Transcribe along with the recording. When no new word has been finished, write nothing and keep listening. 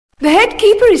head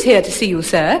keeper is here to see you,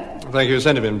 sir. Thank you.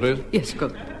 Send him in, please. Yes,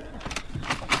 good.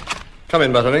 Come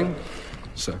in, Butterling.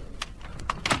 Sir.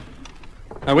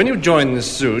 Now, when you joined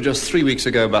this zoo just 3 weeks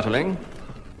ago, Butterling,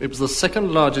 it was the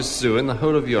second largest zoo in the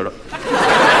whole of Europe.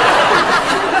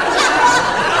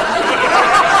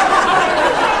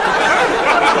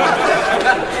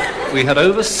 We had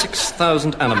over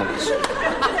 6,000 animals.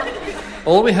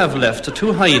 All we have left are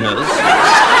 2 hyenas,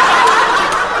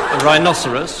 a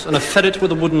rhinoceros, and a ferret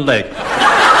with a wooden leg.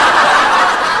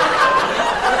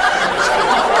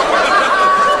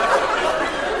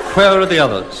 Where are the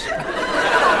others?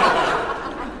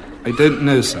 I don't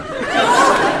know, sir.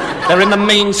 They're in the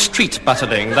main street,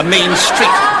 Butterling, the main street.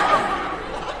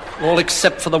 All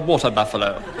except for the water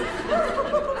buffalo.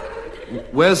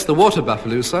 Where's the water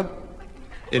buffalo, sir?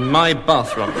 In my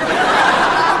bathroom.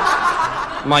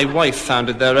 My wife found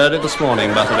it there early this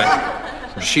morning,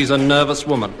 Butterling. She's a nervous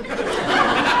woman.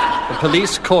 The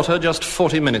police caught her just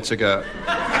 40 minutes ago.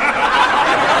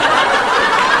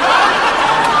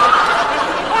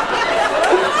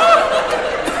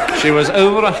 She was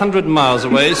over 100 miles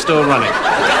away, still running.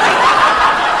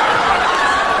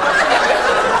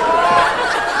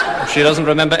 She doesn't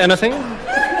remember anything,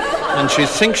 and she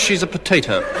thinks she's a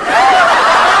potato.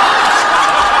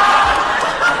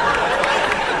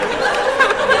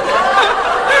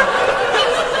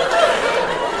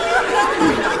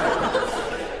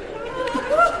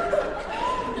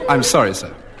 I'm sorry,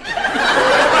 sir.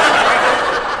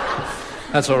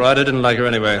 That's all right, I didn't like her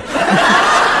anyway.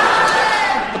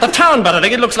 But the town,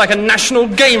 Butterling, it looks like a national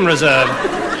game reserve.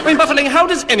 I mean, Butterling, how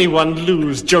does anyone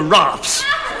lose giraffes?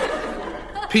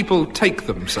 People take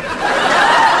them, sir.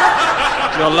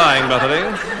 You're lying,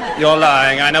 Butterling. You're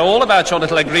lying. I know all about your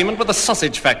little agreement with the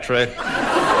sausage factory.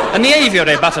 And the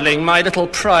aviary, Butterling, my little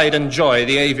pride and joy,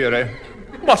 the aviary.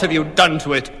 What have you done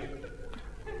to it?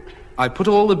 I put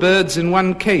all the birds in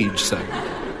one cage, sir.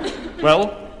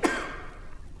 Well?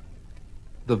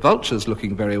 The vulture's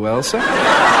looking very well, sir.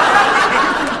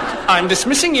 I'm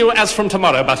dismissing you as from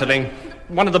tomorrow, Butterling.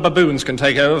 One of the baboons can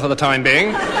take over for the time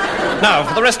being. Now,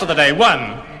 for the rest of the day,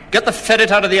 1, get the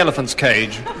ferret out of the elephant's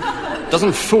cage.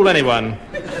 Doesn't fool anyone.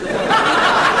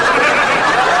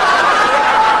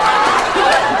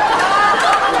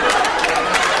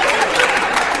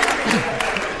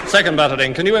 Second,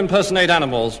 Butterling, can you impersonate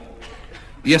animals?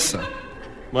 Yes, sir.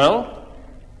 Well?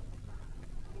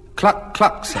 Cluck,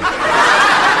 cluck, sir.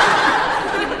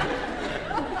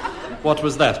 What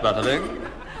was that, Butterling?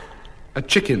 A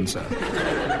chicken, sir.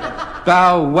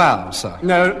 Bow wow, sir.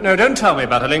 No, don't tell me,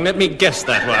 Butterling. Let me guess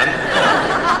that one.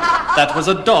 That was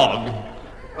a dog.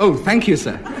 Oh, thank you,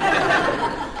 sir.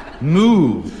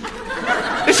 Moo.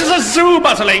 This is a zoo,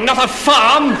 Butterling, not a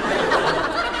farm.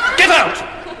 Get out.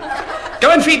 Go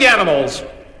and feed the animals.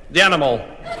 The animal.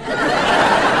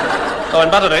 Oh, and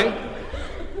Butterling,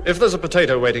 if there's a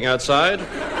potato waiting outside,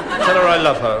 tell her I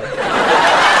love her.